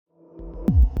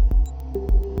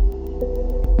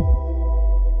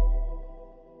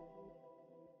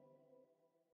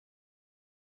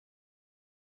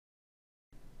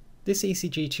This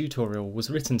ECG tutorial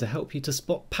was written to help you to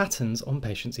spot patterns on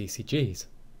patients' ECGs.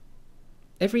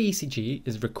 Every ECG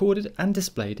is recorded and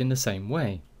displayed in the same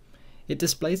way. It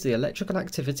displays the electrical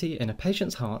activity in a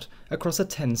patient's heart across a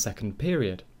 10-second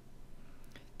period.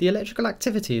 The electrical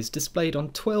activity is displayed on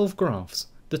 12 graphs,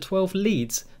 the 12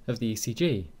 leads of the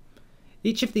ECG.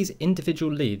 Each of these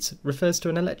individual leads refers to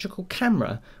an electrical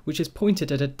camera which is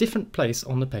pointed at a different place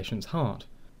on the patient's heart.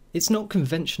 It's not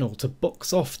conventional to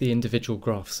box off the individual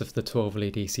graphs of the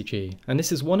 12-lead ECG, and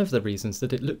this is one of the reasons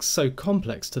that it looks so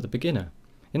complex to the beginner.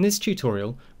 In this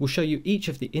tutorial, we'll show you each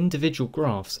of the individual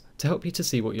graphs to help you to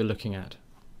see what you're looking at.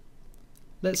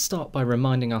 Let's start by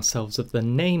reminding ourselves of the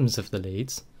names of the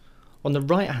leads. On the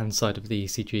right-hand side of the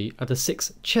ECG are the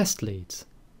 6 chest leads.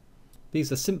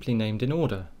 These are simply named in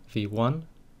order: V1,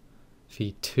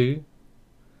 V2,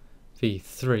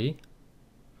 V3,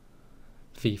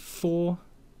 V4,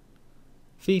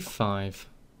 V5,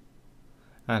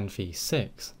 and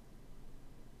V6.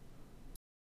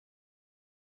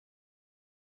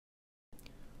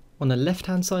 On the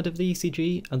left-hand side of the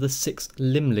ECG are the 6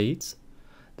 limb leads.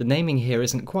 The naming here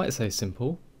isn't quite so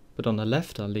simple, but on the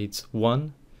left are leads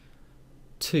 1,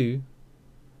 2,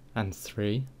 and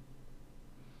 3.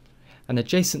 And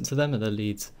adjacent to them are the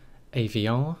leads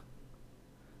AVR,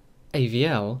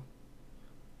 AVL,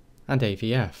 and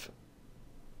AVF.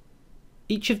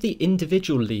 Each of the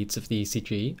individual leads of the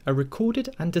ECG are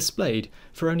recorded and displayed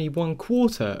for only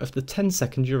 1/4 of the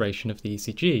 10-second duration of the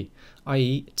ECG,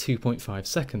 i.e. 2.5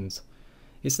 seconds.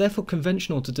 It's therefore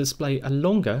conventional to display a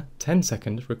longer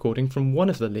 10-second recording from one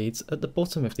of the leads at the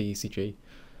bottom of the ECG.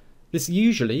 This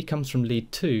usually comes from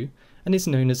lead 2 and is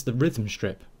known as the rhythm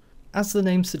strip. As the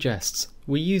name suggests,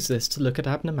 we use this to look at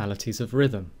abnormalities of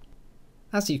rhythm.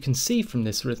 As you can see from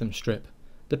this rhythm strip,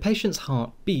 the patient's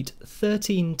heart beat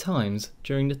 13 times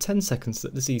during the 10 seconds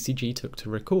that this ECG took to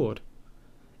record.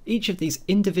 Each of these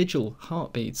individual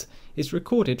heartbeats is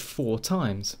recorded 4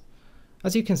 times.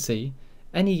 As you can see,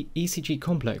 any ECG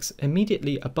complex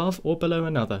immediately above or below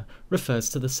another refers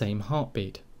to the same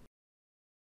heartbeat.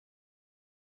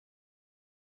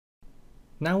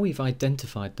 Now we've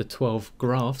identified the 12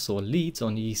 graphs or leads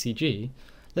on the ECG,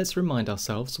 let's remind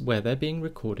ourselves where they're being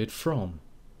recorded from.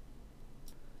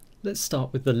 Let's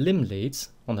start with the limb leads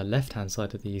on the left-hand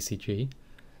side of the ECG.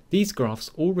 These graphs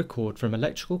all record from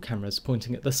electrical cameras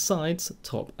pointing at the sides,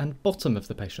 top and bottom of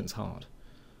the patient's heart.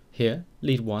 Here,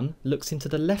 lead 1 looks into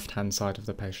the left-hand side of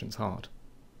the patient's heart.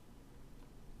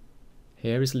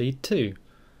 Here is lead 2.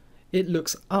 It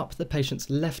looks up the patient's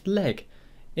left leg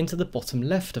into the bottom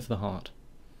left of the heart.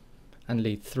 And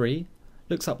lead 3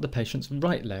 looks up the patient's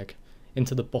right leg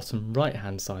into the bottom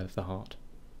right-hand side of the heart.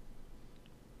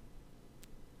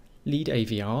 Lead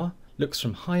AVR looks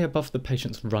from high above the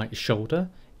patient's right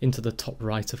shoulder into the top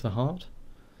right of the heart.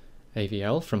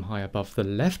 AVL from high above the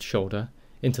left shoulder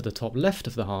into the top left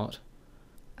of the heart.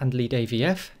 And lead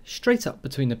AVF straight up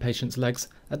between the patient's legs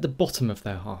at the bottom of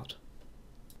their heart.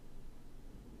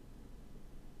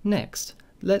 Next,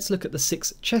 let's look at the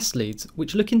 6 chest leads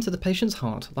which look into the patient's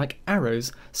heart like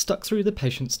arrows stuck through the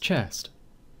patient's chest.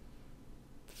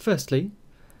 Firstly,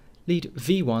 lead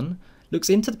V1 looks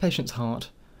into the patient's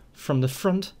heart from the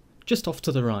front just off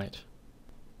to the right.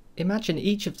 Imagine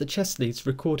each of the chest leads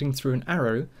recording through an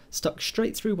arrow stuck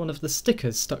straight through one of the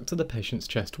stickers stuck to the patient's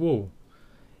chest wall.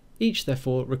 Each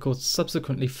therefore records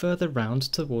subsequently further round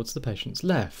towards the patient's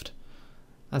left,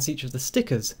 as each of the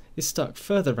stickers is stuck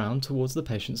further round towards the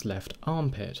patient's left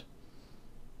armpit.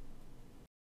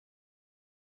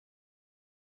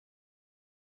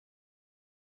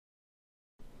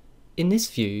 In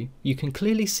this view, you can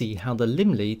clearly see how the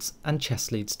limb leads and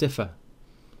chest leads differ.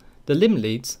 The limb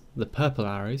leads, the purple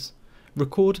arrows,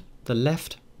 record the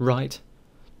left, right,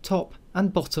 top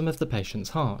and bottom of the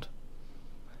patient's heart.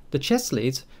 The chest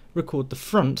leads record the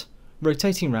front,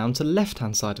 rotating round to the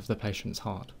left-hand side of the patient's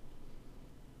heart.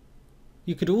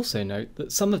 You could also note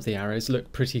that some of the arrows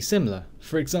look pretty similar,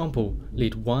 for example,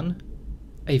 lead 1,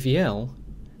 AVL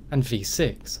and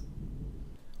V6.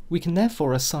 We can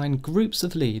therefore assign groups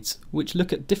of leads which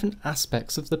look at different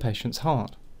aspects of the patient's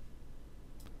heart.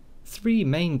 3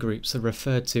 main groups are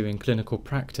referred to in clinical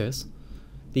practice.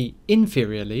 The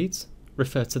inferior leads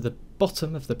refer to the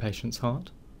bottom of the patient's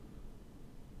heart.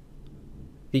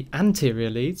 The anterior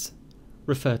leads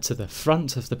refer to the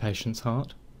front of the patient's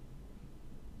heart.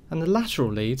 And the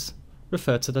lateral leads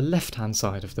refer to the left-hand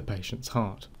side of the patient's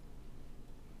heart.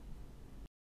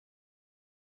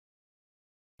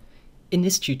 In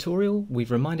this tutorial,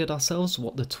 we've reminded ourselves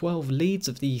what the 12 leads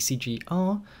of the ECG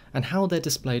are and how they're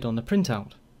displayed on the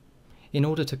printout. In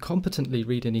order to competently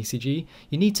read an ECG,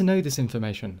 you need to know this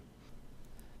information.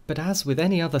 But as with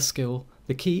any other skill,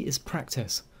 The key is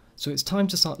practice, so it's time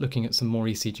to start looking at some more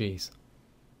ECGs.